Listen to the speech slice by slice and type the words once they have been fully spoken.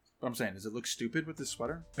But I'm saying, does it look stupid with this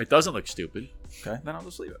sweater? It doesn't look stupid. Okay, then I'll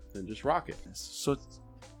just leave it. Then just rock it. So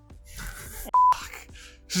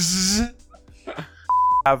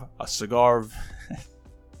have a cigar.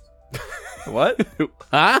 What?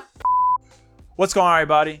 Huh? What's going on,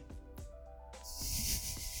 everybody?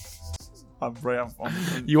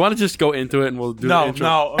 You want to just go into it and we'll do the intro?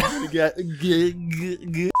 No.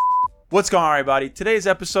 What's going on, everybody? Today's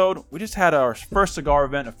episode, we just had our first cigar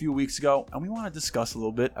event a few weeks ago, and we want to discuss a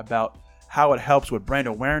little bit about how it helps with brand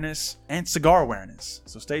awareness and cigar awareness.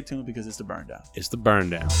 So stay tuned because it's the burn down. It's the burn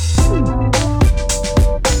down.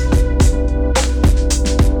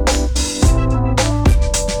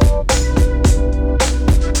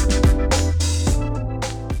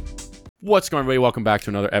 What's going on, everybody? Welcome back to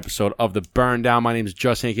another episode of the Burn Down. My name is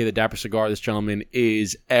Justin, aka the Dapper Cigar. This gentleman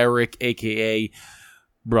is Eric, aka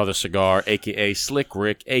Brother Cigar, aka Slick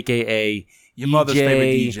Rick, aka Your mother's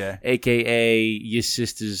favorite DJ, aka your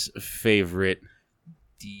sister's favorite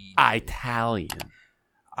DJ. Italian.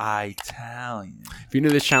 If you're new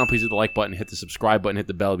to this channel, please hit the like button, hit the subscribe button, hit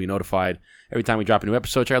the bell to be notified every time we drop a new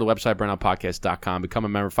episode. Check out the website, burnoutpodcast.com. Become a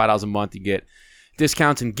member, $5 a month. You get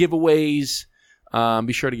discounts and giveaways.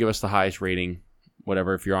 Be sure to give us the highest rating,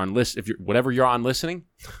 whatever you're listening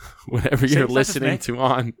to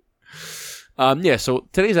on. So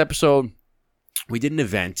today's episode, we did an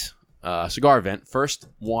event, cigar event, first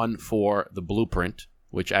one for the Blueprint,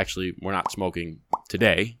 which actually we're not smoking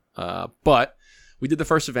today, but we did the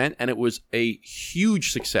first event and it was a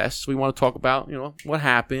huge success. We want to talk about, what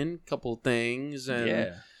happened, a couple of things,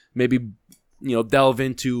 and maybe, delve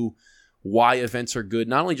into why events are good,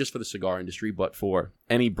 not only just for the cigar industry, but for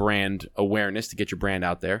any brand awareness to get your brand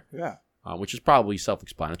out there. Yeah. Which is probably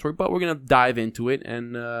self-explanatory, but we're going to dive into it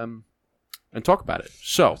and talk about it.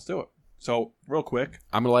 So let's do it. So real quick,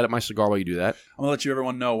 I'm going to light up my cigar while you do that. I'm going to let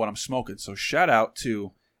everyone know what I'm smoking. So shout out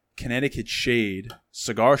to Connecticut Shade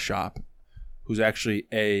Cigar Shop, who's actually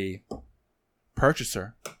a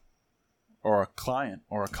purchaser or a client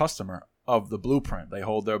or a customer of the Blueprint. They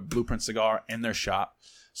hold their Blueprint cigar in their shop.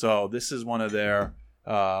 So this is one of their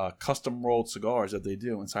custom rolled cigars that they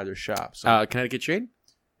do inside their shop. So Connecticut Shade?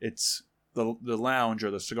 It's the lounge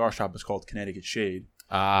or the cigar shop is called Connecticut Shade.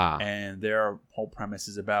 And their whole premise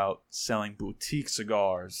is about selling boutique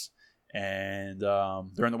cigars. And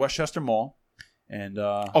they're in the Westchester Mall. And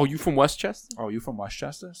you from Westchester? Oh, you from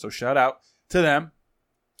Westchester? So shout out to them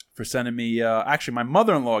for sending me. Actually, my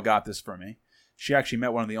mother-in-law got this for me. She actually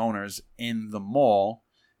met one of the owners in the mall.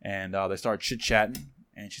 And they started chit-chatting.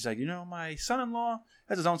 And she's like, my son-in-law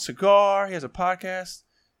has his own cigar. He has a podcast.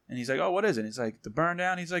 And he's like, oh, what is it? And he's like, the Burn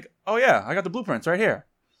Down. He's like, oh, yeah, I got the blueprints right here.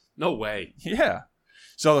 No way. Yeah.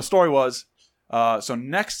 So the story was, so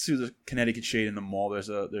next to the Connecticut Shade in the mall, there's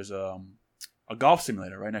a golf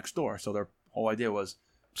simulator right next door. So their whole idea was,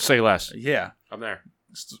 say less. Yeah. I'm there.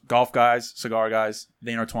 Golf guys, cigar guys,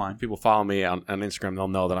 they intertwine. People follow me on Instagram. They'll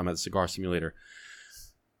know that I'm at the cigar simulator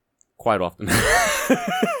quite often.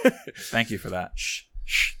 Thank you for that.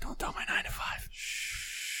 Shh, don't tell my 9 to 5.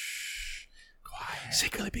 Shh, quiet.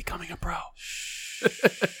 Secretly becoming a pro.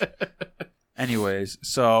 Anyways,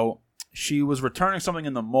 so she was returning something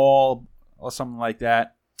in the mall or something like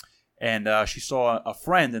that, and she saw a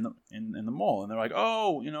friend in the mall, and they're like,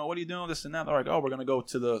 oh, what are you doing, this and that? They're like, oh, we're going to go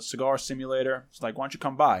to the cigar simulator. It's like, why don't you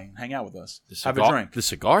come by and hang out with us? Have a drink. The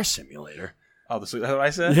cigar simulator? Oh, that's what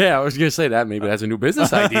I said? Yeah, I was going to say that. Maybe that's a new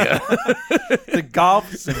business idea. The golf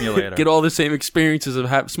simulator. Get all the same experiences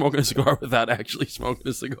of smoking a cigar without actually smoking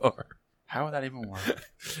a cigar. How would that even work?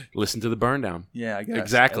 Listen to the Burn Down. Yeah, I guess.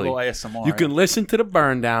 Exactly. A little ASMR. You can listen to the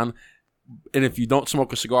Burn Down, and if you don't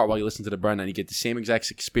smoke a cigar while you listen to the Burn Down, you get the same exact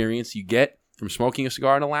experience you get from smoking a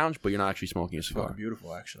cigar in a lounge, but you're not actually smoking a cigar. Oh,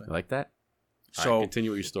 beautiful, actually. You like that? So, all right,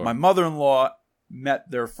 continue with your story. My mother-in-law met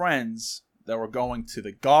their friends that were going to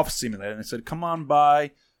the golf simulator, and they said, come on by.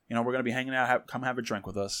 We're going to be hanging out. Come have a drink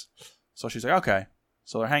with us. So she's like, okay.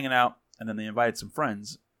 So they're hanging out, and then they invited some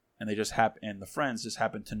friends, and the friends just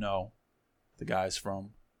happened to know the guys from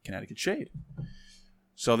Connecticut Shade.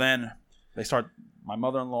 So then my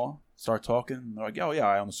mother-in-law start talking, and they're like, oh yeah,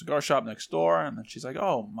 I own a cigar shop next door. And then she's like,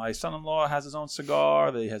 oh, my son-in-law has his own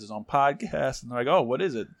cigar. He has his own podcast. And they're like, oh, what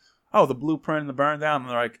is it? Oh, the Blueprint and the Burn Down. And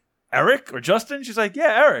they're like, Eric or Justin? She's like,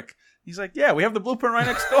 yeah, Eric. He's like, yeah, we have the Blueprint right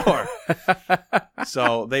next door.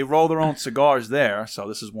 So they roll their own cigars there. So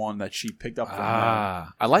this is one that she picked up from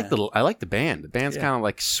them. I like the band. The band's kind of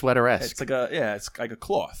like sweater-esque. It's like a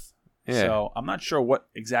cloth. Yeah. So I'm not sure what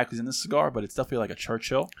exactly is in this cigar, but it's definitely like a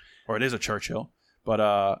Churchill, or it is a Churchill. But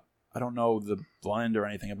I don't know the blend or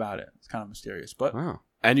anything about it. It's kind of mysterious. But wow.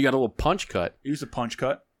 And you got a little punch cut. Use a punch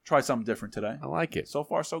cut. Try something different today. I like it. So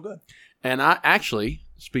far, so good. And I actually,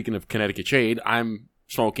 speaking of Connecticut Shade, I'm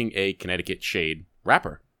smoking a Connecticut Shade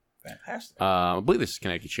wrapper. Fantastic. I believe this is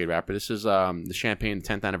Connecticut Shade wrapper. This is the Champagne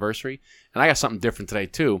 10th anniversary. And I got something different today,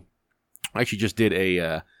 too. I actually just did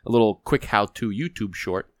a little quick how-to YouTube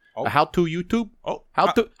short. Oh. A how-to YouTube? Oh.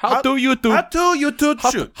 How-to YouTube. How-to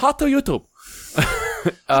YouTube shoot. How-to YouTube.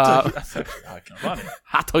 How-to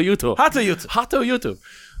YouTube. How to YouTube. How-to YouTube.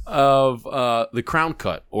 Of the crown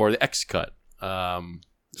cut or the X cut.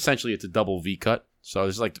 Essentially, it's a double V cut. So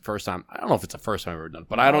this is like the first time. I don't know if it's the first time I've ever done it,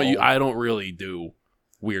 but I don't really do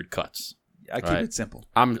weird cuts. I keep it simple.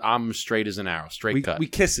 I'm straight as an arrow, straight cut. We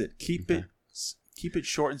kiss it. Keep it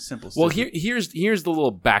short and simple. Well, here's the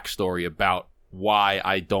little backstory about why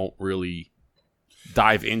I don't really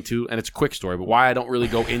dive into, and it's a quick story, but why I don't really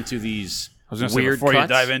go into these weird before cuts. You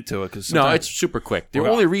dive into it, because no, it's super quick. The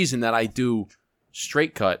only reason that I do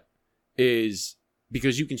straight cut is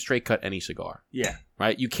because you can straight cut any cigar. Yeah,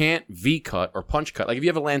 right. You can't V cut or punch cut. Like if you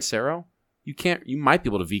have a Lancero. You might be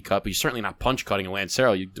able to V cut, but you're certainly not punch cutting a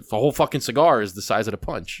Lancero. The whole fucking cigar is the size of the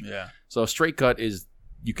punch. Yeah. So a straight cut is,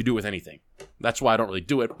 you could do with anything. That's why I don't really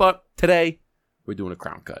do it. But today, we're doing a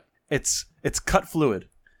crown cut. It's cut fluid.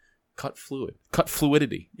 Cut fluid. Cut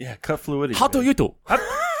fluidity. Yeah, cut fluidity. How do you do?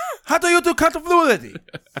 How do you do cut fluidity?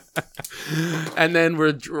 And then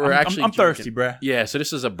we're actually I'm thirsty, bruh. Yeah, so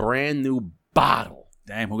this is a brand new bottle.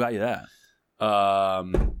 Damn, who got you that?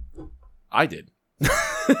 I did.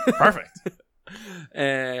 Perfect.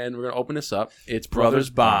 And we're gonna open this up. It's Brothers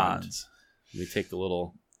Bonds. Let me take the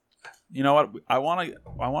little. You know what? I want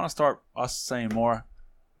to start us saying more.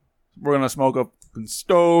 We're gonna smoke up and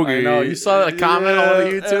stogie. I know you saw the comment on one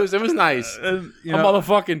of the YouTubes. It was nice. A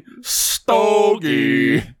motherfucking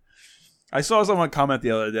stogie. I saw someone comment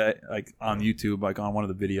the other day, like on YouTube, like on one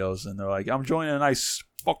of the videos, and they're like, "I'm joining a nice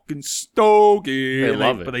fucking stogie." They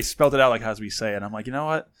love it, but they spelled it out like as we say it. I'm like, you know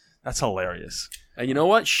what? That's hilarious. And you know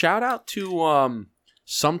what? Shout out to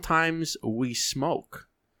Sometimes We Smoke.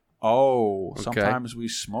 Oh, okay. Sometimes We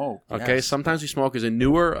Smoke. Okay, yes. Sometimes We Smoke is a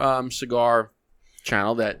newer cigar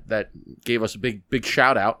channel that gave us a big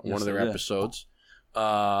shout out on one of their episodes.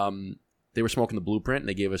 They were smoking the Blueprint, and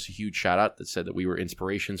they gave us a huge shout out that said that we were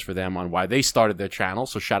inspirations for them on why they started their channel.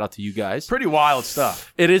 So shout out to you guys. Pretty wild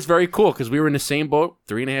stuff. It is very cool because we were in the same boat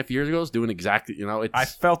 3.5 years ago, doing exactly. I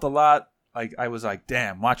felt a lot. Like I was like,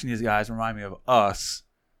 damn, watching these guys remind me of us,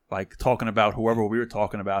 like talking about whoever we were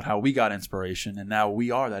talking about, how we got inspiration, and now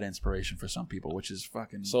we are that inspiration for some people, which is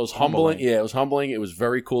fucking. So it was humbling. Yeah, it was humbling. It was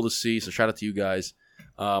very cool to see. So shout out to you guys.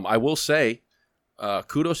 I will say,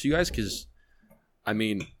 kudos to you guys because, I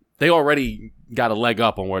mean, they already got a leg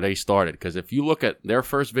up on where they started. Because if you look at their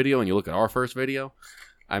first video and you look at our first video.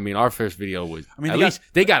 I mean, our first video was. At least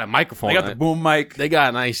they got a microphone. They got the boom mic. They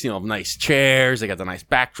got nice, nice chairs. They got the nice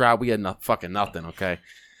backdrop. We had fucking nothing. Okay,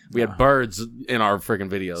 we had birds in our freaking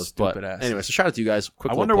videos. Stupid but ass. anyway, so shout out to you guys.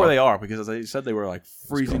 I wonder where they are because as they said they were like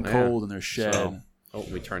freezing cold in their shed. So, let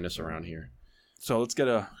me turn this around here. So let's get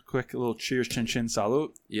a quick little cheers, chin chin,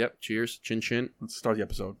 salute. Yep, cheers, chin chin. Let's start the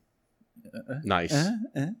episode. Nice.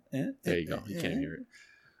 There you go. You can't hear it.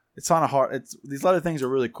 It's on a hard. These other things are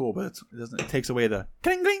really cool, but it takes away the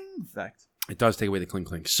cling cling effect. It does take away the cling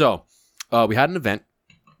cling. So, we had an event.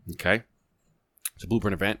 Okay, it's a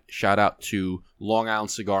Blueprint event. Shout out to Long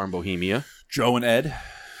Island Cigar in Bohemia. Joe and Ed.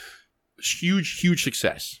 Huge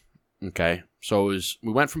success. Okay, so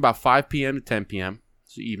we went from about 5 p.m. to 10 p.m.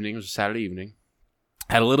 It's the evening. It was a Saturday evening.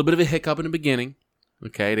 Had a little bit of a hiccup in the beginning.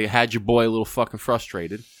 Okay, they had your boy a little fucking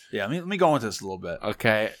frustrated. Yeah, let me go into this a little bit.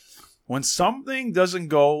 Okay. When something doesn't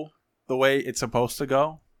go the way it's supposed to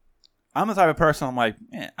go, I'm the type of person I'm like,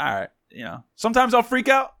 all right, Sometimes I'll freak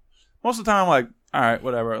out. Most of the time I'm like, all right,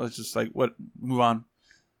 whatever. Let's just move on.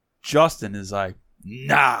 Justin is like,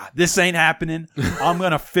 nah, this ain't happening. I'm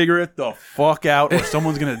going to figure it the fuck out or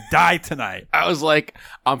someone's going to die tonight. I was like,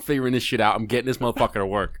 I'm figuring this shit out. I'm getting this motherfucker to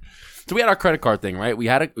work. So we had our credit card thing, right? We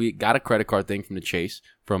got a credit card thing from Chase.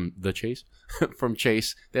 From Chase.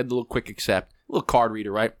 They had the little quick accept, little card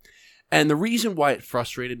reader, right? And the reason why it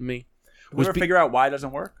frustrated me was figure out why it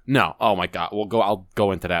doesn't work? No. Oh my god. I'll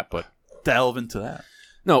go into that, but delve into that.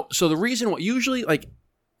 No. So the reason why usually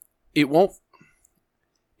it won't.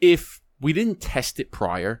 If we didn't test it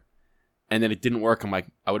prior, and then it didn't work, I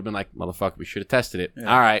would have been like, motherfucker, we should have tested it.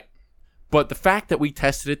 Yeah. All right. But the fact that we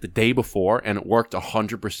tested it the day before and it worked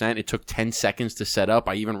 100%, it took 10 seconds to set up.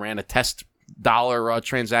 I even ran a test dollar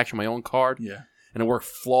transaction on my own card. Yeah. And it worked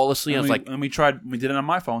flawlessly. And we did it on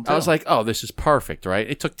my phone too. I was like, oh, this is perfect, right?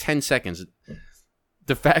 It took 10 seconds.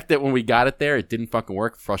 the fact that when we got it there, it didn't fucking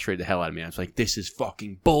work frustrated the hell out of me. I was like, this is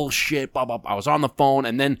fucking bullshit. Blah, blah, blah. I was on the phone,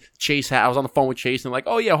 and then I was on the phone with Chase, and they're like,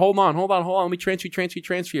 oh, yeah, hold on. Let me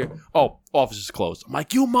transfer you. Oh, office is closed. I'm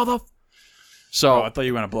like, you mother... So I thought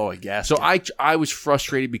you were going to blow a gas. So I was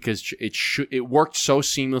frustrated because it worked so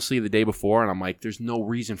seamlessly the day before, and I'm like, there's no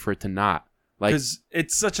reason for it to not. Because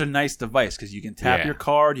it's such a nice device because you can tap your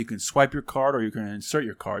card, you can swipe your card, or you can insert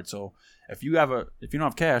your card. So if you don't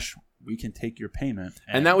have cash, we can take your payment.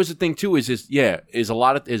 And that was the thing too. Is a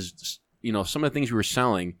lot of some of the things we were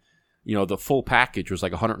selling. The full package was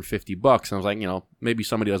like $150, and I was like, maybe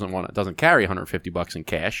somebody doesn't carry $150 in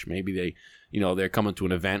cash. Maybe they. They're coming to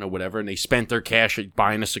an event or whatever, and they spent their cash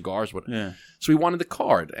buying the cigars. Yeah. So we wanted the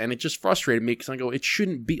card, and it just frustrated me because I go, it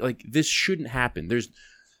shouldn't be like this. Shouldn't happen.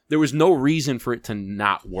 There was no reason for it to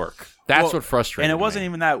not work. That's what frustrated me. And it wasn't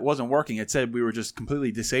even that it wasn't working. It said we were just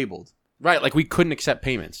completely disabled. Right, like we couldn't accept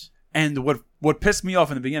payments. And what pissed me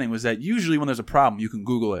off in the beginning was that usually when there's a problem, you can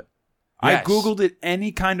Google it. Yes. I Googled it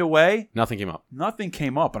any kind of way. Nothing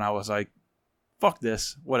came up. And I was like, fuck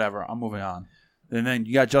this. Whatever. I'm moving on. And then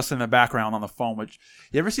you got Justin in the background on the phone. Which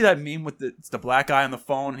you ever see that meme with it's the black guy on the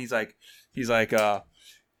phone? And he's like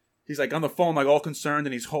on the phone, like all concerned,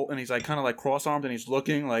 and he's like kind of like cross armed, and he's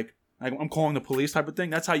looking like I'm calling the police type of thing.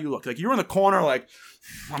 That's how you look. Like you're in the corner, like.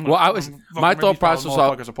 My thought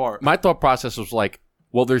process was like,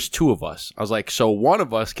 well, there's two of us. I was like, so one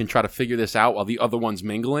of us can try to figure this out while the other one's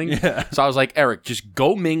mingling. Yeah. So I was like, Eric, just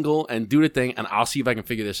go mingle and do the thing, and I'll see if I can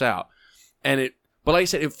figure this out. But like I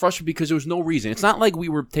said, it frustrated because there was no reason. It's not like we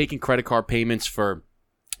were taking credit card payments for,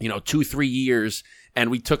 2-3 years,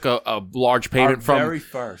 and we took a large payment from very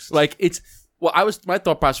first. Like my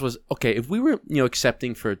thought process was, okay, if we were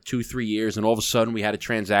accepting for 2-3 years, and all of a sudden we had a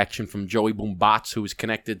transaction from Joey Boombots, who was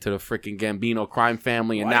connected to the freaking Gambino crime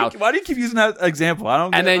family, and why do you keep using that example? I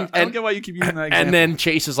don't get why you keep using that example. And then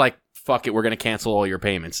Chase is like, fuck it, we're gonna cancel all your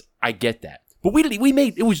payments. I get that, but we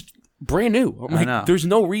made it was brand new. I'm like, there's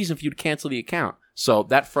no reason for you to cancel the account. So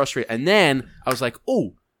that frustrated. And then I was like,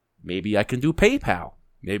 oh, maybe I can do PayPal.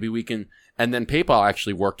 Maybe we can. And then PayPal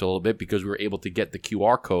actually worked a little bit because we were able to get the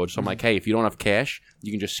QR code. So I'm like, hey, if you don't have cash,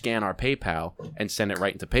 you can just scan our PayPal and send it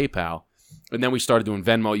right into PayPal. And then we started doing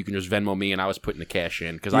Venmo. You can just Venmo me, and I was putting the cash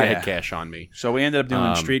in because I had cash on me. So we ended up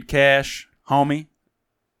doing Street Cash, Homie,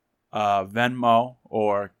 Venmo,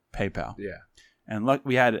 or PayPal. Yeah. And look,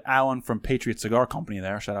 we had Alan from Patriot Cigar Company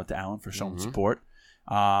there. Shout out to Alan for showing support.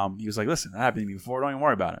 He was like, listen, that happened to me before. Don't even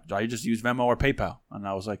worry about it. I just use Venmo or PayPal. And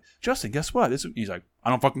I was like, Justin, guess what? He's like, I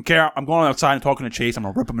don't fucking care. I'm going outside and talking to Chase. I'm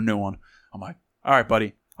going to rip him a new one. I'm like, all right,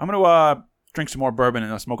 buddy. I'm going to drink some more bourbon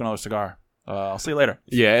and smoke another cigar. I'll see you later.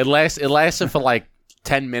 Yeah, it lasted for like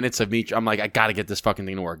 10 minutes of me. I'm like, I got to get this fucking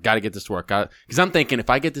thing to work. Got to get this to work. Because I'm thinking, if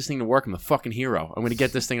I get this thing to work, I'm the fucking hero. I'm going to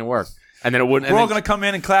get this thing to work. And then it wouldn't. We're all going to come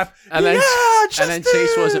in and clap. And then, Justin! And then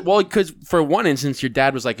Chase wasn't. Well, because for one instance, your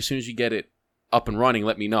dad was like, as soon as you get it up and running,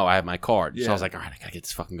 let me know. I have my card. Yeah. So I was like, all right, I got to get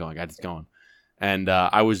this fucking going. I got this going. And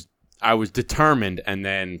I was determined. And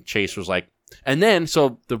then Chase was like, and then,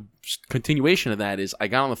 so the continuation of that is I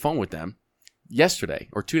got on the phone with them yesterday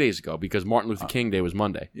or 2 days ago because Martin Luther King Day was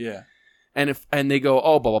Monday. Yeah. And they go,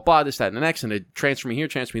 oh, blah, blah, blah, this, that, and the next. And they transfer me here,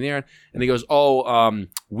 transfer me there. And he goes, oh,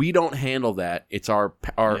 we don't handle that. It's our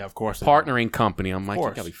of course partnering company. I'm like, you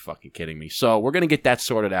gotta be fucking kidding me. So we're going to get that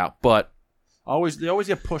sorted out. But they always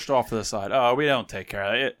get pushed off to the side. Oh, we don't take care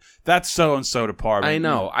of it. That's so-and-so department. I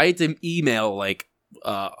know. I had to email, like,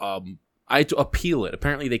 I had to appeal it.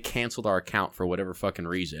 Apparently they canceled our account for whatever fucking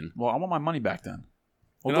reason. Well, I want my money back then.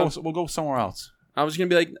 We'll go somewhere else. I was going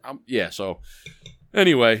to be like, yeah, so...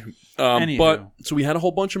 Anyway, but so we had a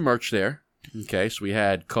whole bunch of merch there. Okay, so we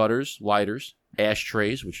had cutters, lighters,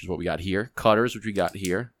 ashtrays, which is what we got here. Cutters, which we got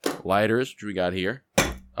here. Lighters, which we got here.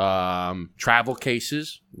 Travel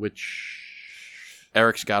cases, which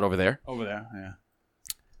Eric's got over there. Over there, yeah.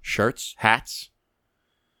 Shirts, hats.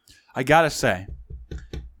 I gotta say,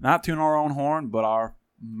 not tooting our own horn, but our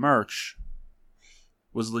merch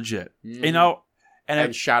was legit. You know,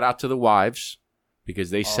 and shout out to the wives.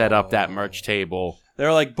 Because they set up that merch table.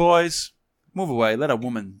 They're like, boys, move away. Let a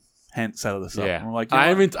woman settle this up. Yeah. And we're like, I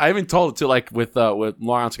haven't told it to like with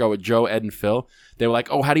Lawrence Cigar with Joe, Ed, and Phil. They were like,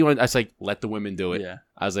 oh, how do you want? I was like, let the women do it. Yeah.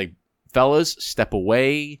 I was like, fellas, step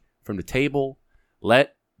away from the table.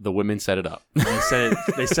 Let the women set it up.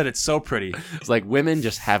 They said it so pretty. It's like women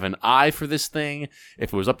just have an eye for this thing.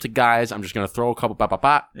 If it was up to guys, I'm just gonna throw a couple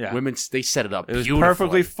Yeah. Women, they set it up. It was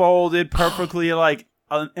perfectly folded, perfectly like.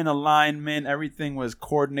 In alignment, everything was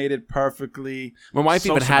coordinated perfectly. My wife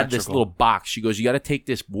even had this little box. She goes, you got to take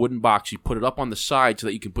this wooden box, you put it up on the side so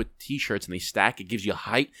that you can put T-shirts and they stack. It gives you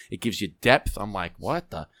height. It gives you depth. I'm like, what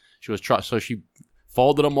the? She was so she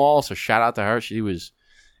folded them all. So shout out to her.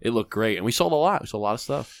 It looked great, and we sold a lot. We sold a lot of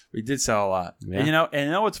stuff. We did sell a lot. Yeah. And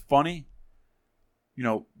you know what's funny?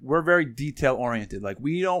 We're very detail oriented. Like,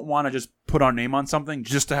 we don't want to just put our name on something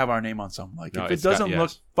just to have our name on something. Like, if it doesn't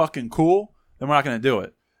look fucking cool, then we're not going to do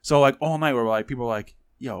it. So, like, all night we're like, people are like,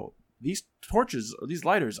 yo, these torches or these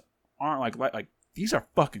lighters aren't like these are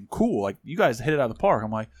fucking cool. Like, you guys hit it out of the park.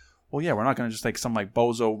 I'm like, well, yeah, we're not going to just take some like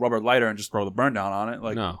bozo rubber lighter and just throw the burn down on it.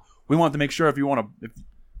 Like, no. We want to make sure if you want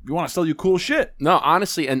to sell you cool shit. No,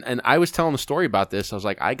 honestly, and I was telling the story about this. I was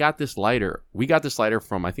like, we got this lighter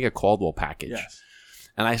from, I think, a Caldwell package. Yes.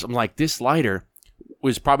 And I'm like, this lighter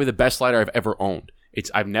was probably the best lighter I've ever owned.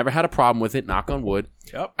 I've never had a problem with it, knock on wood.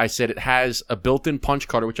 Yep. I said it has a built-in punch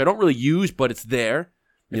cutter, which I don't really use, but it's there.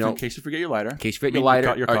 In case you forget your lighter.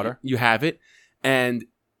 Your cutter. You have it. And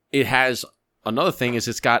it has, another thing is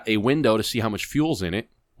it's got a window to see how much fuel's in it,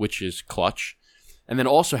 which is clutch. And then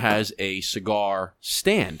also has a cigar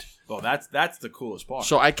stand. Oh, that's the coolest part.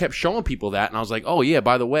 So I kept showing people that, and I was like, oh, yeah,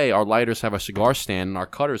 by the way, our lighters have a cigar stand, and our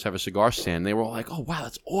cutters have a cigar stand. And they were all like, oh, wow,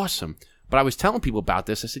 that's awesome. But I was telling people about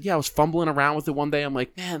this. I said, yeah, I was fumbling around with it one day. I'm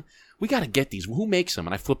like, man, we got to get these. Who makes them?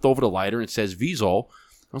 And I flipped over the lighter, and it says Vizol.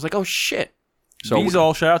 I was like, oh, shit. So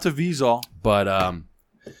Vizol, shout out to Vizol.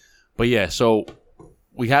 But yeah, so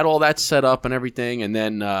we had all that set up and everything, and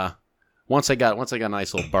then once I got a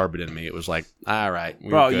nice little bourbon in me, it was like, all right,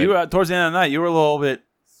 bro. You towards the end of the night, you were a little bit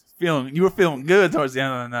feeling good towards the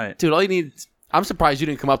end of the night, dude. All you need, I'm surprised you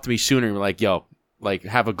didn't come up to me sooner and be like, yo, like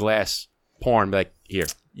have a glass pour and be like, here.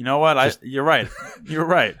 You know what? You're right. You're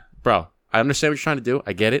right, bro. I understand what you're trying to do.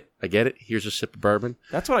 I get it. Here's a sip of bourbon.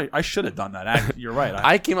 That's what I should have done that. You're right.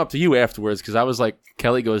 I came up to you afterwards because I was like,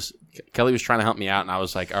 Kelly was trying to help me out, and I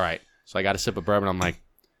was like, all right. So I got a sip of bourbon. I'm like,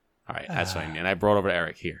 all right, that's what I need. And I brought over to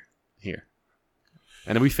Eric, here.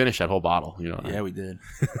 And then we finished that whole bottle. Yeah, we did.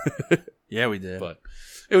 Yeah, we did. But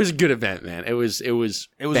it was a good event, man. It was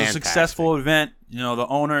a successful event. The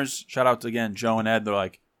owners, shout out to, again, Joe and Ed. They're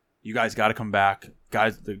like, you guys got to come back.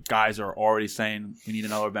 The guys are already saying we need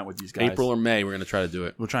another event with these guys. April or May, we're going to try to do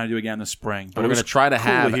it. We're trying to do it again this spring. But we're going to try to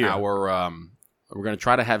have we're going to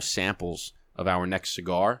try to have samples of our next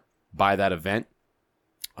cigar by that event.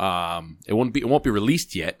 It won't be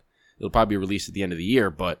released yet. It'll probably be released at the end of the year,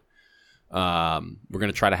 but we're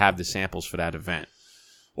going to try to have the samples for that event.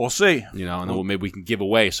 We'll see. And then maybe we can give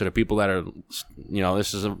away so the people that are,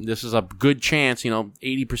 this is a good chance,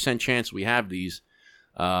 80% chance we have these.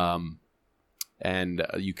 And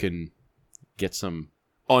you can get some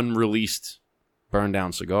unreleased burn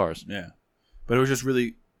down cigars. Yeah. But it was just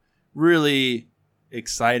really, really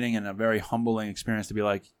exciting and a very humbling experience to be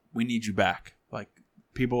like, we need you back. Like,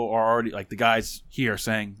 people are already, like, the guys here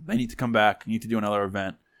saying they need to come back, need to do another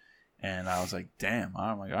event. And I was like, damn.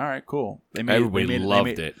 I'm like, all right, cool. Everybody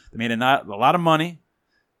loved it. They made a lot of money,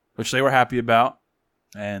 which they were happy about.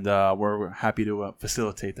 And we're happy to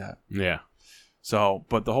facilitate that. Yeah. So,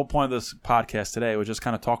 but the whole point of this podcast today was just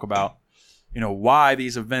kind of talk about, why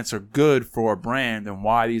these events are good for a brand and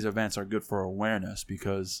why these events are good for awareness.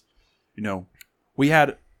 Because, we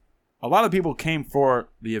had a lot of people came for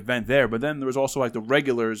the event there, but then there was also like the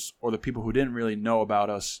regulars or the people who didn't really know about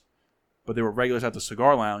us, but they were regulars at the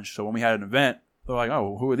Cigar Lounge. So when we had an event, they're like,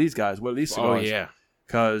 oh, who are these guys? What are these cigars? Oh, yeah.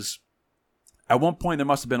 Because at one point there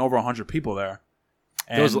must have been over 100 people there.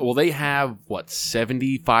 And they have,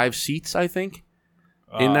 75 seats, I think?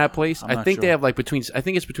 In that place, I think they have between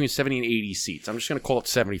 70 and 80 seats. I'm just going to call it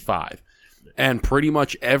 75, and pretty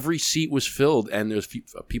much every seat was filled, and there's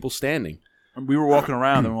people standing. And we were walking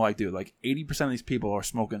around, and we're like, dude, 80% of these people are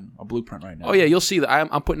smoking a Blueprint right now. Oh yeah, you'll see that.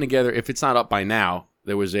 I'm putting together. If it's not up by now,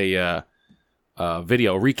 there was a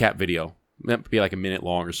recap video. It might be like a minute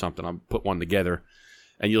long or something. I'll put one together,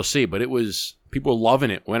 and you'll see. But it was people were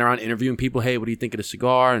loving it. Went around interviewing people. Hey, what do you think of the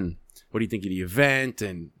cigar? And what do you think of the event?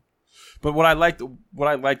 But what I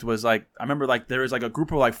liked was I remember there was a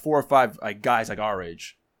group of 4 or 5 guys our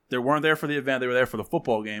age. They weren't there for the event; they were there for the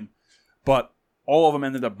football game. But all of them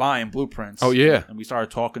ended up buying Blueprints. Oh yeah, and we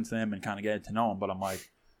started talking to them and kind of getting to know them. But I'm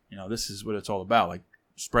like, this is what it's all about: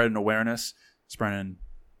 spreading awareness, spreading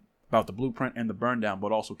about the Blueprint and the burn down,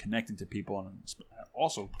 but also connecting to people and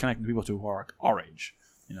also connecting to people who are our age.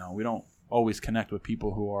 We don't always connect with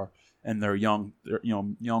people who are in their young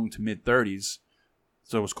to mid 30s.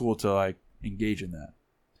 So it was cool to engage in that.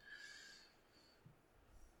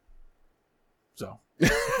 So,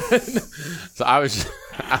 so I was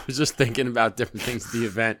just thinking about different things at the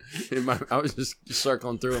event. I was just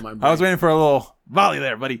circling through in my brain. I was waiting for a little volley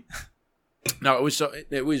there, buddy. No, it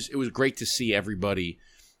was great to see everybody.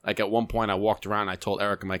 At one point, I walked around. And I told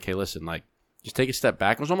Eric, I'm like, hey, listen, Just take a step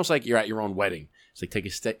back. It was almost like you're at your own wedding. It's like take a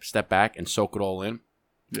step back and soak it all in.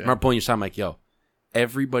 Yeah. I remember pulling you aside, I'm like, yo,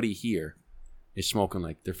 everybody here is smoking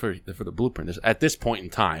like they're for the Blueprint. At this point in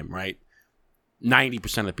time, right?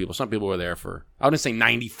 90% of the people, some people were there for, I wouldn't say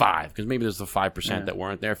 95, because maybe there's the 5% that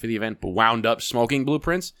weren't there for the event, but wound up smoking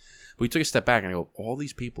Blueprints. But we took a step back and I go, all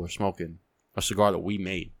these people are smoking a cigar that we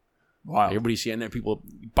made. Wow. Everybody's seeing there, people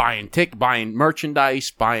buying merchandise,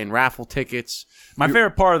 buying raffle tickets. My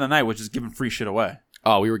favorite part of the night was just giving free shit away.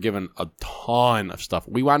 Oh, we were giving a ton of stuff.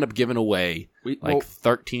 We wound up giving away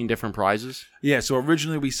 13 different prizes. Yeah, so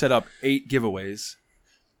originally we set up 8 giveaways.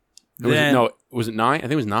 Was it 9? I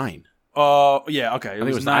think it was 9. Yeah, okay. It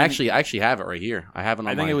was 9. I actually have it right here. I have it on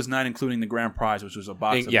I think it was 9, including the grand prize, which was a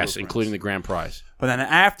box of Yes, Blueprints. including the grand prize. But then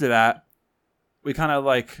after that, we kind of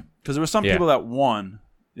because there were some people that won.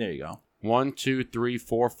 There you go. 1, 2, 3,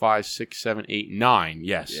 4, 5, 6, 7, 8, 9.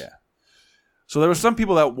 Yes. Yeah. So there were some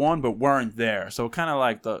people that won but weren't there. So kind of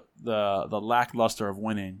like the lackluster of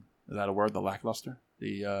winning. Is that a word? The lackluster?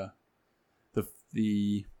 The I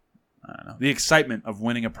don't know. The excitement of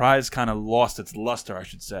winning a prize kind of lost its luster, I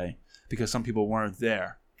should say, because some people weren't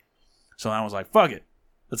there. So I was like, fuck it.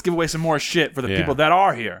 Let's give away some more shit for the people that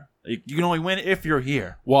are here. You can only win if you're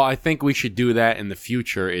here. Well, I think we should do that in the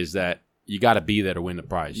future, is that you got to be there to win the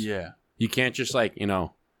prize. Yeah. You can't just you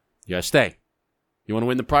got to stay. You want to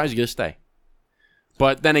win the prize, you got to stay.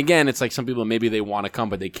 But then again, it's like some people, maybe they want to come,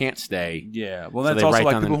 but they can't stay. Yeah. Well, that's also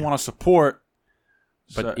like people who want to support.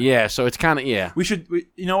 But so it's kind of, you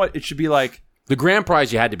know what? It should be like. The grand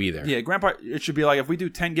prize, you had to be there. Yeah, grand prize, it should be like if we do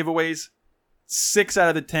 10 giveaways, 6 out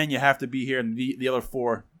of the 10 you have to be here, and the other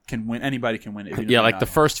 4 can win. Anybody can win it. Yeah, like the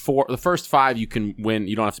first 5 you can win.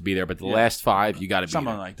 You don't have to be there, but the last 5 you got to be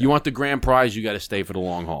something there. Like that. You want the grand prize, you got to stay for the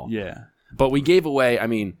long haul. Yeah. But we gave away. I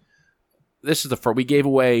mean, this is the first. We gave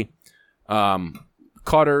away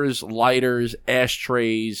cutters, lighters,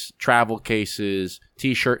 ashtrays, travel cases,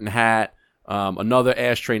 T-shirt and hat, another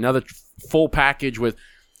ashtray, another full package with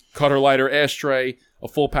cutter, lighter, ashtray, a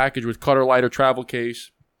full package with cutter, lighter, travel case,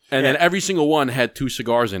 and then every single one had 2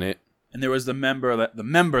 cigars in it. And there was the member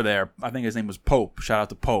there. I think his name was Pope. Shout out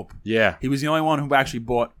to Pope. Yeah, he was the only one who actually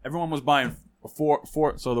bought. Everyone was buying 4.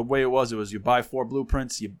 So the way it was you buy 4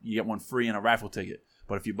 Blueprints, you get 1 free and a raffle ticket.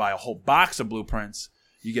 But if you buy a whole box of Blueprints,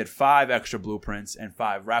 you get 5 extra Blueprints and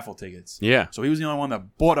 5 raffle tickets. Yeah. So he was the only one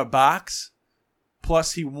that bought a box.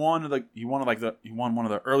 Plus he won one of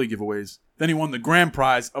the early giveaways. Then he won the grand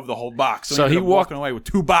prize of the whole box. So he walking away with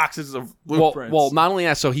 2 boxes of Blueprints. Well, not only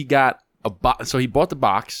that, so he got so he bought the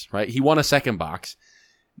box, right? He won a second box,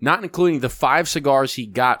 not including the 5 cigars he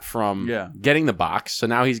got from getting the box. So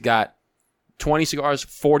now he's got 20 cigars,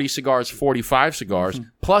 40 cigars, 45 cigars. Mm-hmm.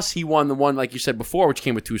 Plus he won the one, like you said before, which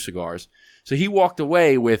came with 2 cigars. So he walked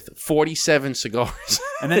away with 47 cigars.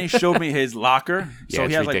 And then he showed me his locker. So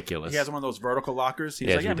it's ridiculous. He has one of those vertical lockers. He's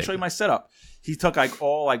like, I'm going to show you my setup. He took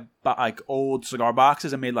all old cigar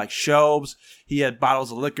boxes and made shelves. He had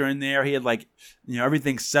bottles of liquor in there. He had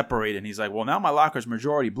everything separated. And he's like, well, now my locker's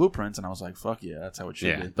majority Blueprints. And I was like, fuck yeah, that's how it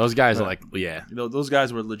should be. Those guys are those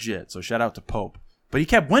guys were legit. So shout out to Pope. But he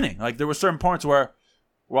kept winning. There were certain points where,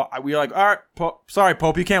 we were like, all right, sorry,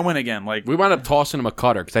 Pope, you can't win again. We wound up tossing him a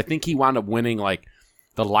cutter because I think he wound up winning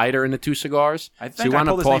the lighter and the 2 cigars. I think I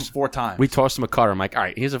told his name 4 times. We tossed him a cutter. I'm like, all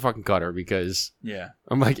right, here's a fucking cutter because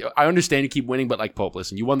I'm like, I understand you keep winning, but Pope,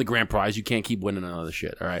 listen, you won the grand prize. You can't keep winning another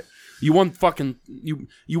shit. All right, you won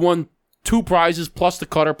you won 2 prizes plus the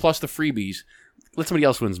cutter plus the freebies. Let somebody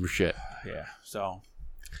else win some shit. Yeah, so.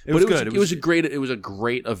 It was good. It was a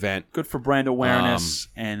great event. Good for brand awareness,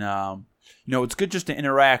 and it's good just to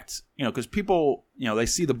interact. Because people, they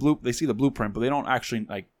see the blueprint, but they don't actually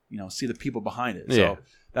see the people behind it. So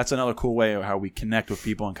that's another cool way of how we connect with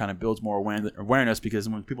people and kind of builds more awareness. Because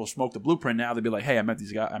when people smoke the blueprint now, they'd be like, "Hey, I met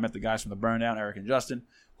these guys. I met the guys from the Burn Down, Eric and Justin,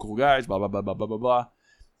 cool guys." Blah blah blah blah blah blah blah.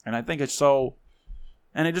 And I think it's so.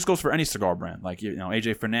 And it just goes for any cigar brand,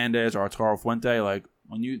 AJ Fernandez or Arturo Fuente.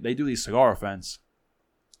 When they do these cigar events.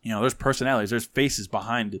 There's personalities, there's faces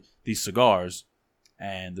behind these cigars,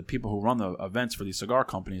 and the people who run the events for these cigar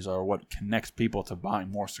companies are what connects people to buying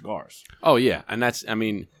more cigars. Oh yeah, and it's not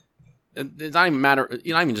even matter.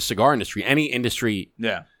 Not even the cigar industry, any industry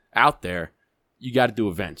out there, you got to do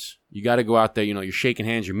events. You got to go out there. You're shaking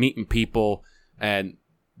hands, you're meeting people, and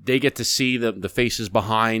they get to see the faces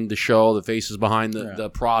behind the show, the faces behind the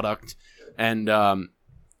product, and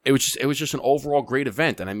it was just an overall great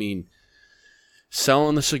event. And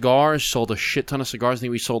selling the cigars, sold a shit ton of cigars. I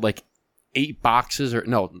think we sold 8 boxes, or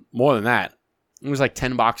no, more than that. It was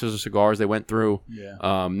 10 boxes of cigars they went through. Yeah.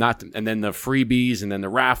 And then the freebies, and then the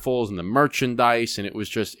raffles, and the merchandise, and it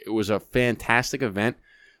was a fantastic event.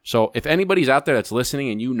 So if anybody's out there that's listening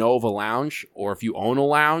and you know of a lounge, or if you own a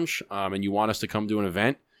lounge and you want us to come do an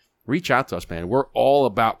event, reach out to us, man. We're all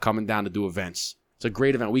about coming down to do events. It's a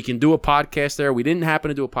great event. We can do a podcast there. We didn't happen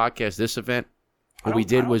to do a podcast this event. What we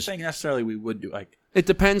did was, I don't think necessarily we would do like. It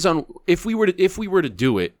depends on if we were to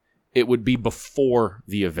do it. It would be before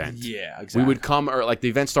the event. Yeah, exactly. We would come, or like the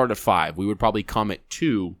event started at 5. We would probably come at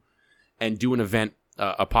 2 and do an event,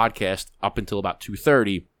 a podcast up until about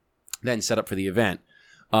 2:30, then set up for the event.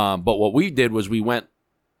 But what we did was we went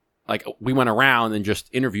around and just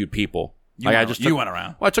interviewed people. You went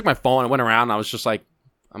around. Well, I took my phone and went around. And I was just like,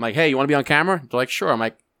 I'm like, hey, you want to be on camera? They're like, sure. I'm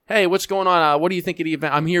like, hey, what's going on? What do you think of the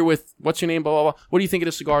event? I'm here with, what's your name? Blah, blah, blah. What do you think of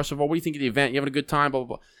the cigar so far? What do you think of the event? You having a good time? Blah,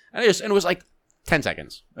 blah, blah. And it was like 10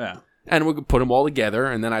 seconds. Yeah. And we could put them all together,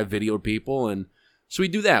 and then I videoed people. And so we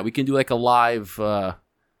do that. We can do like a live,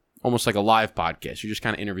 almost like a live podcast. You're just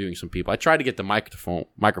kind of interviewing some people. I tried to get the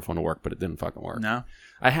microphone to work, but it didn't fucking work. No.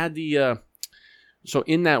 I had the, so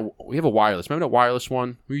in that, we have a wireless. Remember that wireless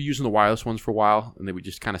one? We were using the wireless ones for a while, and they would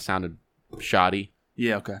just kind of sounded shoddy.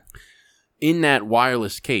 Yeah, okay. In that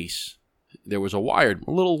wireless case, there was a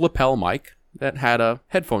little lapel mic that had a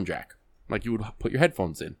headphone jack, like you would put your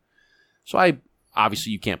headphones in. So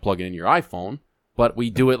obviously you can't plug it in your iPhone, but we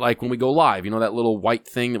do it like when we go live. You know that little white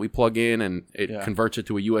thing that we plug in and it converts it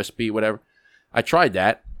to a USB, whatever. I tried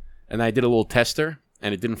that, and I did a little tester,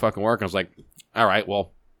 and it didn't fucking work. I was like, all right,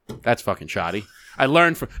 well, that's fucking shoddy. I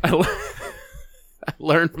learned from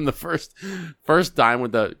the first time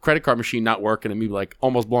with the credit card machine not working and me like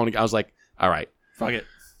almost blowing. I was like, all right, fuck it.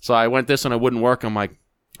 So I went this and it wouldn't work. I'm like,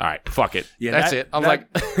 all right, fuck it. Yeah, that's it. I'm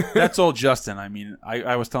like, that's all Justin. I mean,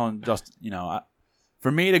 I was telling Justin,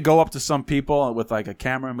 for me to go up to some people with like a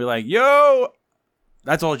camera and be like, yo,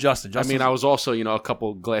 that's all Justin. I mean, I was also, a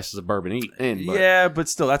couple glasses of bourbon in. But yeah, but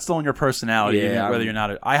still, that's still in your personality. Yeah, whether you're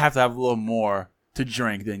not, I have to have a little more to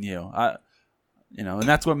drink than you. And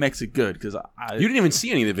that's what makes it good because you didn't even see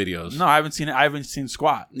any of the videos. No, I haven't seen it. I haven't seen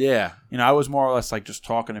squat. Yeah, I was more or less like just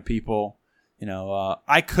talking to people.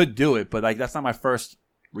 I could do it, but like that's not my first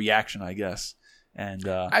reaction, I guess. And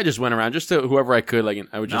I just went around just to whoever I could. Like,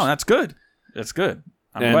 I would just. No, that's good. That's good.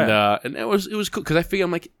 And it was cool because I figured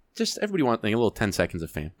I'm like, just everybody wants like a little 10 seconds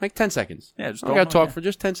of fame, like 10 seconds. Yeah, just I got to talk for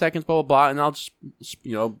just 10 seconds, blah blah blah, and I'll just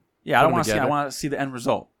Yeah, I don't want to see. I want to see the end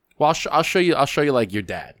result. Well, I'll show you like your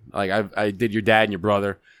dad. Like I did your dad and your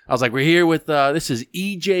brother. I was like, we're here with this is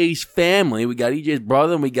EJ's family. We got EJ's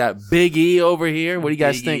brother and we got Big E over here. What do you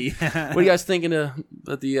guys think? What do you guys thinking of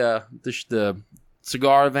the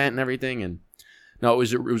cigar event and everything? And no, it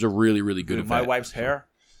was a really really good event. My wife's hair,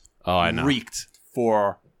 I know, reeked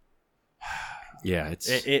for. Yeah,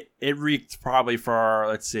 it reeked probably for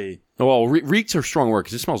let's see. Well, reeked are a strong word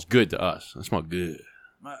because it smells good to us. It smells good.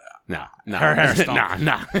 Nah. Her hair stunk.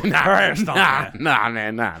 Her hair stunk.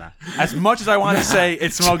 Nah. As much as I want to say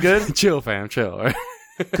it smelled good, chill, fam, chill.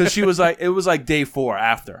 Because she was like, it was like day 4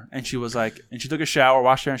 after, and she was like, and she took a shower,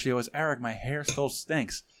 washed her hair, and she goes, Eric, my hair still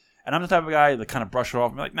stinks. And I'm the type of guy that kind of brush it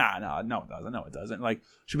off and be like, no, it doesn't. Like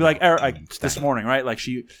she'd be like, Eric, like this morning, right? Like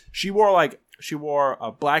she wore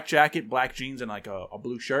a black jacket, black jeans, and like a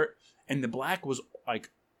blue shirt, and the black was like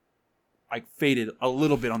faded a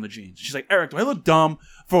little bit on the jeans. She's like, Eric, do I look dumb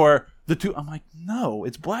for the two? I'm like, no,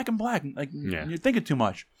 it's black and black. Like you're thinking too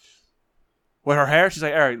much. With her hair, she's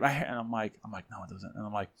like, Eric, my hair. And I'm like, no, it doesn't. And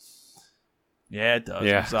I'm like, yeah, it does.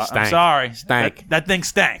 Yeah, I'm sorry. Stank. That thing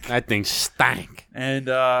stank. That thing stank. And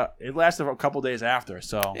it lasted for a couple days after.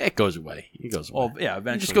 So it goes away. Well, yeah,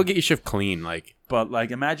 eventually. You just go get your shift clean, like. But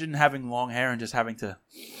like, imagine having long hair and just having to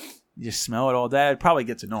just smell it all day. It probably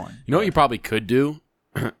gets annoying. You know what you probably could do?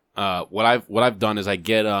 What I've done is I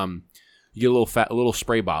get you get a little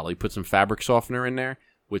spray bottle. You put some fabric softener in there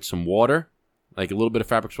with some water, like a little bit of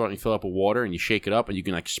fabric softener. You fill it up with water and you shake it up, and you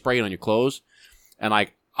can like spray it on your clothes. And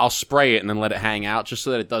like I'll spray it and then let it hang out just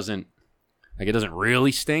so that it doesn't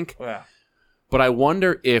really stink. Yeah. But I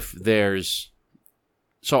wonder if there's.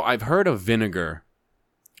 So I've heard of vinegar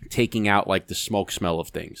taking out like the smoke smell of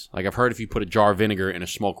things. Like I've heard if you put a jar of vinegar in a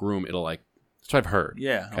smoke room, it'll like. That's what I've heard.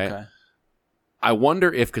 Yeah. Okay. I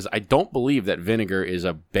wonder if, because I don't believe that vinegar is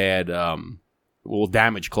a bad, will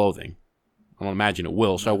damage clothing. I don't imagine it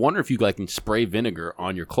will. So I wonder if you can spray vinegar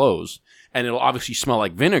on your clothes, and it'll obviously smell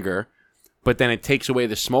like vinegar, but then it takes away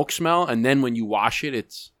the smoke smell, and then when you wash it,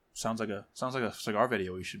 it's sounds like a cigar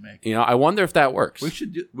video we should make. I wonder if that works. We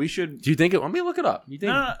should. Do you think it? Let me look it up. You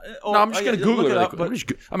think? No, I'm just gonna Google it. Up, I'm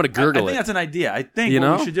gonna Gurgle it. I think that's an idea. I think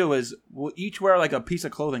what we should do is we'll each wear like a piece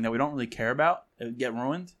of clothing that we don't really care about. It would get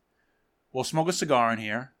ruined. We'll smoke a cigar in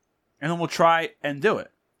here, and then we'll try and do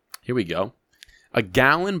it. Here we go. A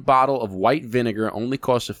gallon bottle of white vinegar only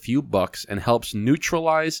costs a few bucks and helps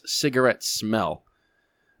neutralize cigarette smell.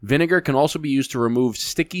 Vinegar can also be used to remove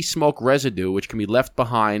sticky smoke residue, which can be left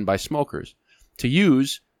behind by smokers. To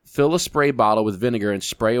use, fill a spray bottle with vinegar and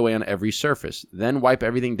spray away on every surface. Then wipe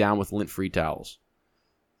everything down with lint-free towels.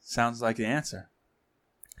 Sounds like the answer.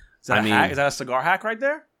 Is that a hack? Is that a cigar hack right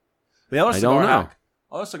there? The other I don't know.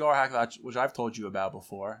 Other cigar hack, which I've told you about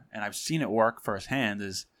before, and I've seen it work firsthand,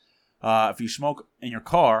 is if you smoke in your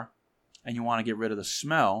car and you want to get rid of the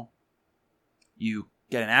smell, you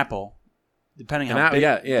get an apple, depending how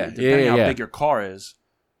big your car is.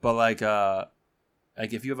 But like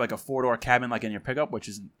if you have like a 4-door cabin like in your pickup, which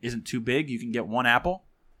isn't too big, you can get one apple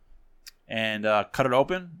and cut it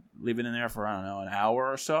open, leave it in there for, I don't know, an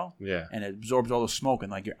hour or so. Yeah. And it absorbs all the smoke,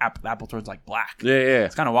 and like your apple turns like black. Yeah.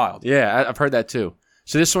 It's kind of wild. Yeah, I've heard that too.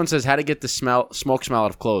 So this one says how to get the smoke smell out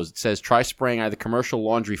of clothes. It says try spraying either commercial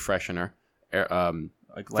laundry freshener,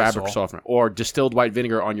 like fabric softener, or distilled white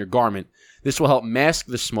vinegar on your garment. This will help mask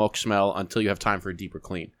the smoke smell until you have time for a deeper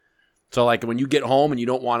clean. So like when you get home and you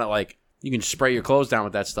don't want to you can spray your clothes down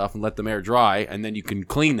with that stuff and let them air dry, and then you can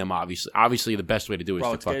clean them. Obviously the best way to do it is to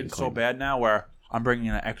fucking clean. It's getting so bad now where I'm bringing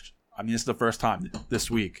in an extra. I mean, this is the first time this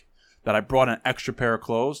week that I brought an extra pair of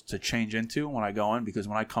clothes to change into when I go in, because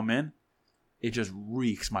when I come in, it just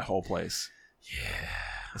reeks my whole place. Yeah.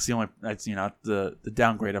 That's the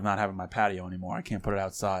downgrade of not having my patio anymore. I can't put it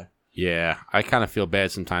outside. Yeah, I kind of feel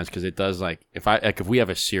bad sometimes because it does if we have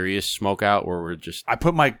a serious smoke out where we're just I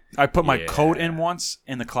put my coat in once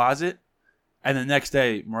in the closet, and the next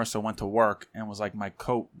day Marissa went to work and was like, my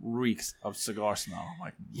coat reeks of cigar smell. I'm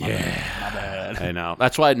like, my bad. I know.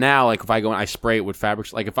 That's why now if I go and I spray it with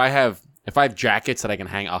fabrics, like if I have jackets that I can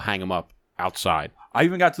hang, I'll hang them up outside. I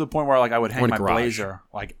even got to the point where I would hang my blazer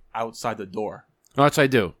outside the door. No, that's what I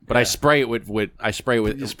do. But I spray it with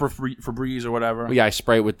just for Febreze or whatever. Yeah, I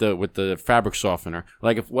spray it with the fabric softener.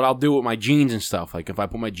 Like what I'll do with my jeans and stuff. Like if I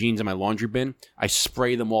put my jeans in my laundry bin, I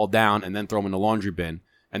spray them all down and then throw them in the laundry bin,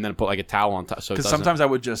 and then put like a towel on top. So because sometimes I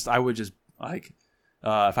would just if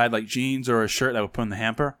I had like jeans or a shirt that I would put in the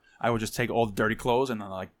hamper, I would just take all the dirty clothes and then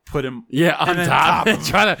put them on top and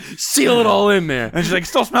try to seal it all in there. And she's like,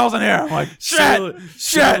 still smells in here. I'm like, shit.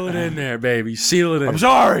 Seal it in there, baby. Seal it in. I'm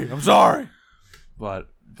sorry. But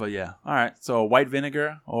yeah. All right. So white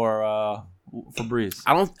vinegar or Febreze.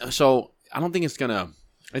 I don't think it's gonna.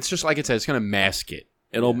 It's just like it said. It's gonna mask it.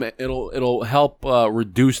 It'll help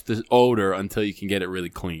reduce the odor until you can get it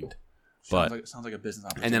really cleaned. Sounds like a business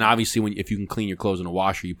opportunity. And then obviously if you can clean your clothes in a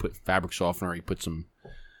washer, you put fabric softener. Or you put some.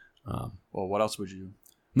 Well, what else would you?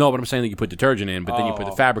 No, but I'm saying that you put detergent in, but then you put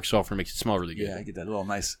the fabric softener, makes it smell really good. Yeah, I get that little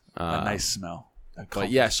nice smell.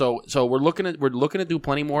 But yeah, so we're looking to do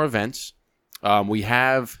plenty more events. We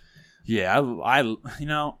have. Yeah,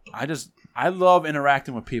 I love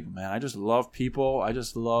interacting with people, man. I just love people. I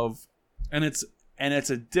just love, and it's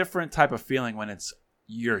a different type of feeling when it's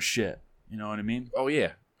your shit. You know what I mean? Oh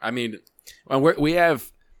yeah, I mean, we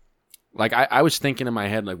have, like, I was thinking in my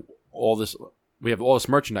head like all this. We have all this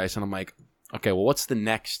merchandise, and I'm like, okay, well, what's the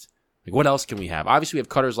next? Like, what else can we have? Obviously, we have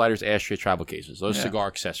cutters, lighters, ashtrays, travel cases. Those cigar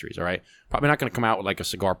accessories, all right? Probably not going to come out with like a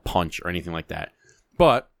cigar punch or anything like that,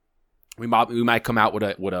 but we might come out with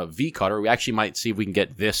a V cutter. We actually might see if we can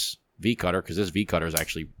get this V cutter, because this V cutter is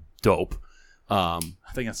actually dope. I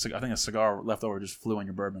think a cigar leftover just flew on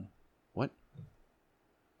your bourbon. What?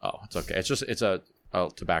 Oh, it's okay. It's a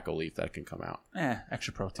tobacco leaf that can come out.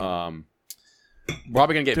 Extra protein. We're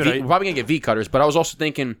probably gonna get V cutters, but I was also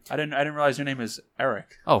thinking. I didn't realize your name is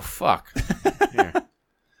Eric. Oh fuck. Here.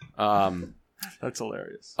 That's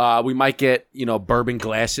hilarious. We might get bourbon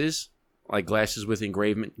glasses, like glasses with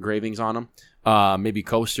engravings on them. Maybe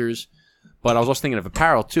coasters, but I was also thinking of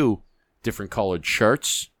apparel too. Different colored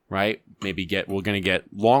shirts, right? We're gonna get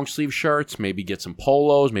long sleeve shirts. Maybe get some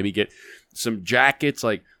polos. Maybe get some jackets,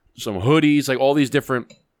 like some hoodies, like all these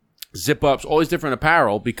different zip ups, all these different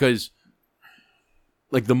apparel, because.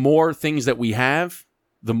 Like, the more things that we have,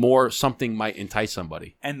 the more something might entice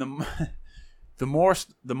somebody. And the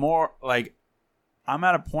more like, I'm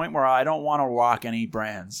at a point where I don't want to rock any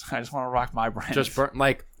brands. I just want to rock my brand.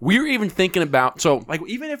 Like, we were even thinking about, so. Like,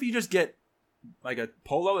 even if you just get, like, a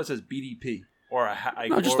polo that says BDP. Or a hat.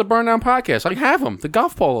 Just the Burn Down Podcast. Like, have them. The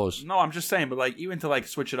golf polos. No, I'm just saying, but, like, even to, like,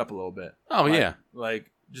 switch it up a little bit. Oh, yeah.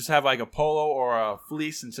 Like, just have, like, a polo or a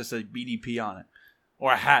fleece and just say BDP on it.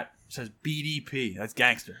 Or a hat. Says BDP. That's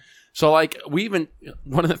gangster. So, like,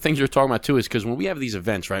 one of the things you're talking about, too, is because when we have these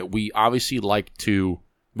events, right, we obviously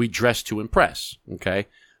we dress to impress, okay?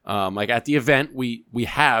 Like, at the event, we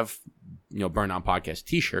have, Burn Down Podcast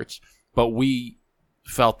t-shirts, but we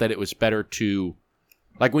felt that it was better to,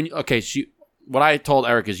 like, what I told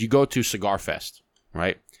Eric is you go to Cigar Fest,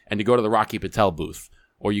 right? And you go to the Rocky Patel booth,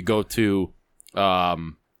 or you go to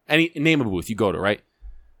any name of a booth you go to, right?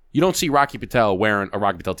 You don't see Rocky Patel wearing a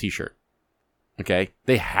Rocky Patel t-shirt. Okay?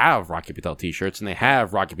 They have Rocky Patel t-shirts and they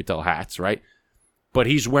have Rocky Patel hats, right? But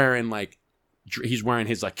he's wearing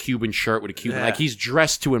his like Cuban shirt with a Cuban, like he's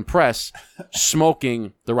dressed to impress,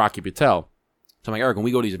 smoking the Rocky Patel. So I'm like, Eric, when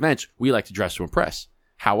we go to these events, we like to dress to impress.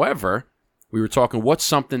 However, we were talking, what's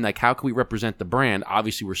something like, how can we represent the brand?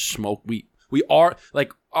 Obviously, we are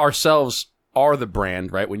like ourselves are the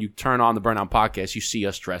brand, right? When you turn on the Burn Down podcast, you see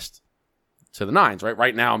us dressed to the nines, right?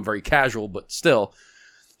 Right now, I'm very casual, but still.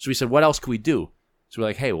 So we said, what else can we do? So we're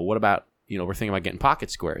like, hey, well, what about, we're thinking about getting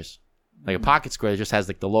pocket squares. Like a pocket square that just has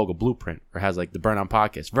like the logo blueprint or has like the Burn On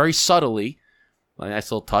podcast. Very subtly, like a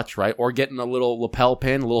nice little touch, right? Or getting a little lapel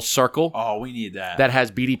pin, a little circle. Oh, we need that. That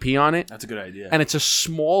has BDP on it. That's a good idea. And it's a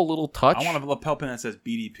small little touch. I want a lapel pin that says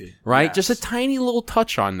BDP. Right? Yes. Just a tiny little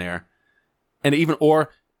touch on there. And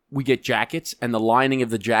or we get jackets and the lining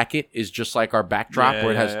of the jacket is just like our backdrop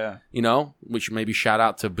where it has, which maybe shout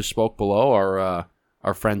out to Bespoke Below,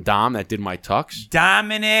 our friend Dom that did my tux.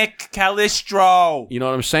 Dominic Calistro. You know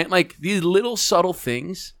what I'm saying? Like, these little subtle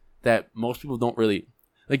things that most people don't really...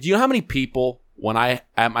 Like, do you know how many people,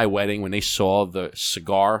 at my wedding, when they saw the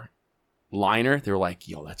cigar liner, they were like,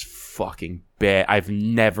 yo, that's fucking bad. I've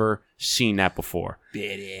never seen that before.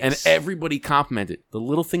 Badass. And everybody complimented. The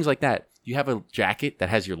little things like that. You have a jacket that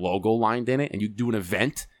has your logo lined in it, and you do an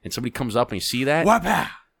event, and somebody comes up and you see that. Whapa!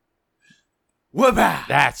 Whapa!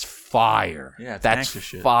 That's fire. Yeah, it's that's gangster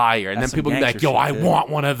shit. Fire. And That's then people some be like, gangster yo, shit, I dude. want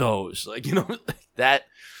one of those. Like, that.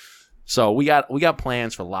 So we got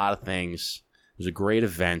plans for a lot of things. It was a great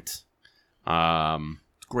event.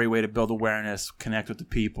 Great way to build awareness, connect with the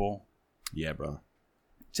people. Yeah, bro.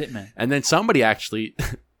 That's it, man. And then somebody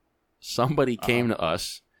came to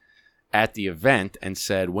us at the event and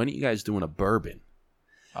said, when are you guys doing a bourbon?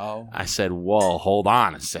 Oh. I said, whoa, hold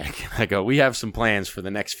on a second. I go, we have some plans for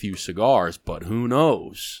the next few cigars, but who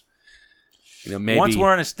knows? Maybe Once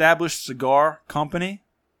we're an established cigar company.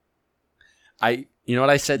 You know what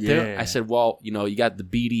I said too? Yeah. I said, well, you got the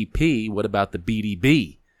BDP. What about the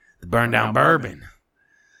BDB? The Burn Down Bourbon.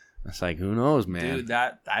 It's like, who knows, man? Dude,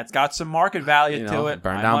 that's got some market value to it.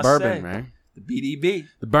 Burn I Down must Bourbon, say. man. The BDB.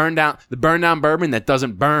 The burn down bourbon that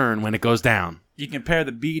doesn't burn when it goes down. You compare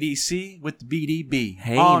the BDC with the BDB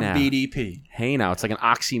Hey, on now. BDP. Hey, now it's like an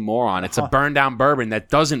oxymoron. It's a burn down bourbon that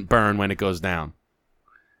doesn't burn when it goes down.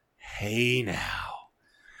 Hey, now.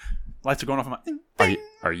 Lights are going off on my...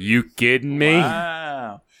 Are you kidding me?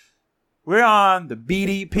 Wow. We're on the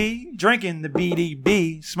BDP, drinking the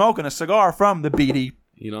BDB, smoking a cigar from the BDP.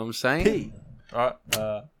 You know what I'm saying?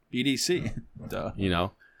 BDC. Duh.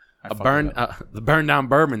 The burn down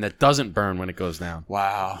bourbon that doesn't burn when it goes down.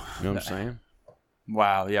 Wow. You know what I'm saying?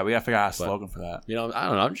 Wow. Yeah, we got to figure out a slogan for that. I don't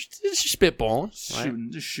know. I'm just spitballing.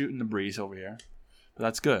 Right? Just shooting the breeze over here. But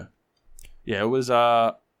that's good. Yeah, it was...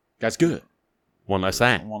 That's good. One last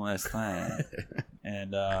thing. One last thing.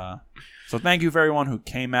 And so thank you for everyone who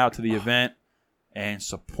came out to the event and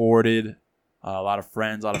supported. A lot of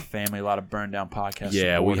friends, a lot of family, a lot of Burn Down podcast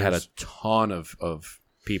Yeah, supporters. we had a ton of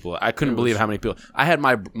people. I couldn't believe how many people. I had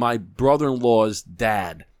my brother-in-law's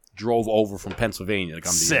dad drove over from Pennsylvania to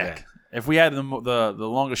come to the Sick. event. If we had the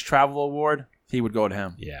longest travel award, he would go to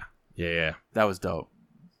him. Yeah. That was dope.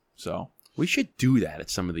 So We should do that at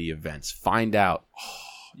some of the events. Find out.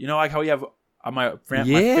 like how we have my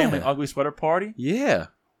family ugly sweater party? Yeah.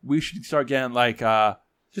 We should start getting like...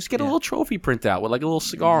 Just get a little trophy printout with like a little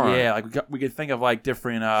cigar on it. Yeah, like we could think of like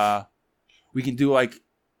different... we can do like...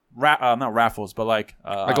 not raffles, but like...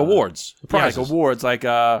 like awards. Prizes. Yeah, like awards. Like,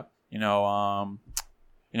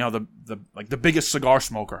 the biggest cigar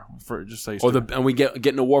smoker. For just say... And we get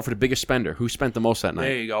an award for the biggest spender. Who spent the most that night?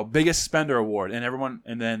 There you go. Biggest spender award.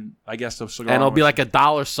 And then I guess the cigar... And it'll be like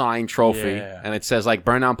a $sign trophy. Yeah. And it says like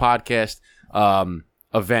Burn Down Podcast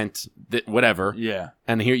event, whatever. Yeah.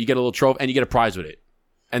 And here you get a little trophy and you get a prize with it.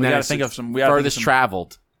 And we then gotta think of some... furthest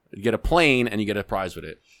traveled. You get a plane and you get a prize with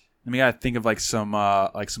it. And we gotta think of like some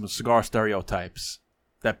cigar stereotypes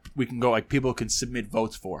that we can go... Like people can submit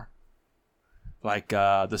votes for. Like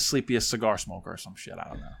the sleepiest cigar smoker or some shit. I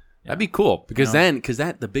don't know. That'd be cool because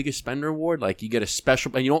the biggest spender award, like you get a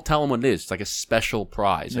special, and you don't tell them what it is. It's like a special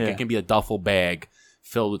prize. Like it can be a duffel bag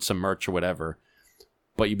filled with some merch or whatever.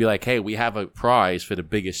 But you'd be like, hey, we have a prize for the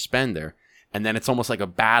biggest spender, and then it's almost like a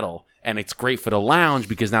battle, and it's great for the lounge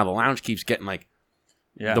because now the lounge keeps getting like,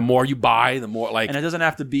 the more you buy, the more like, and it doesn't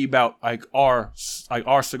have to be about like our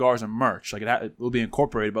cigars and merch. Like it will be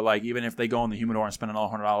incorporated, but like even if they go in the humidor and spend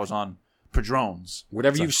another $100 on Padrones,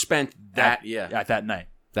 whatever you've spent at that night.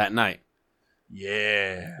 Yeah.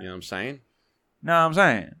 Yeah. You know what I'm saying? No, I'm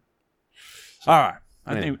saying. All right.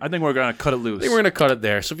 I think we're gonna cut it loose. I think we're gonna cut it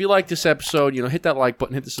there. So if you like this episode, hit that like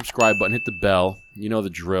button, hit the subscribe button, hit the bell. You know the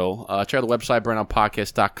drill. Check out the website,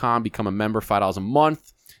 burnoutpodcast.com. Become a member, $5 a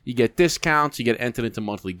month. You get discounts. You get entered into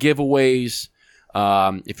monthly giveaways.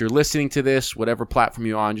 If you're listening to this, whatever platform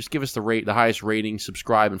you're on, just give us the highest rating,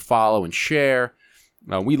 subscribe and follow and share.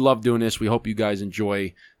 We love doing this. We hope you guys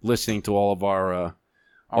enjoy listening to all of our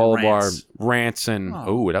rants and that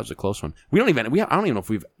was a close one. I don't even know if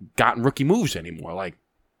we've gotten rookie moves anymore. Like,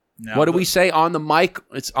 no, what do we say on the mic?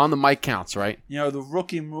 It's on the mic counts, right? The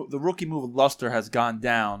rookie move luster has gone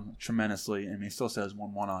down tremendously, and it still says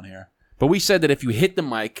 1-1 on here. But we said that if you hit the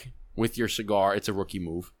mic with your cigar, it's a rookie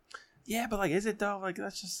move. Yeah, but like, is it though? Like,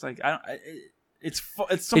 that's just like it's so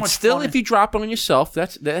much. It's still fun. If you drop it on yourself,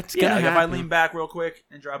 that's gonna happen. If I lean back real quick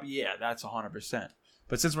and drop it, that's 100%.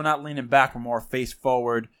 But since we're not leaning back, we're more face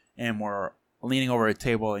forward and we're leaning over a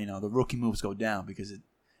table. The rookie moves go down because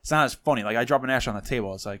it's not as funny. Like, I drop an ash on the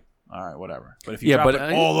table, it's like, all right, whatever. But if you drop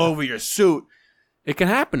it all over your suit, it can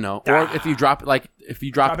happen though. Or if you drop it,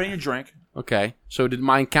 drop it in your drink. Okay, so did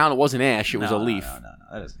mine count? It wasn't ash; it was a leaf. No,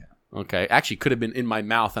 that doesn't count. Okay, actually, could have been in my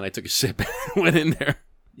mouth, and I took a sip and went in there.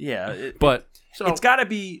 Yeah, so it's got to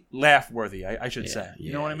be laugh worthy. I should say.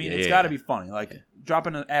 You know what I mean? It's got to be funny. Like,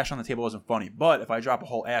 dropping an ash on the table isn't funny, but if I drop a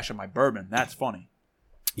whole ash on my bourbon, that's funny.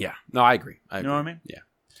 Yeah, no, I agree. You know what I mean? Yeah.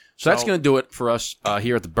 So that's gonna do it for us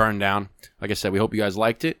here at the Burn Down. Like I said, we hope you guys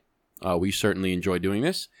liked it. We certainly enjoy doing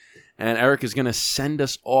this, and Eric is gonna send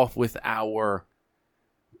us off with our.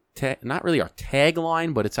 Not really our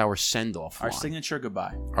tagline, but it's our send-off line. Our signature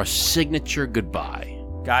goodbye. Our signature goodbye.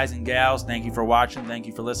 Guys and gals, thank you for watching. Thank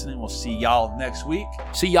you for listening. We'll see y'all next week.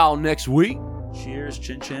 See y'all next week. Cheers,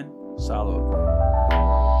 chin chin, salud.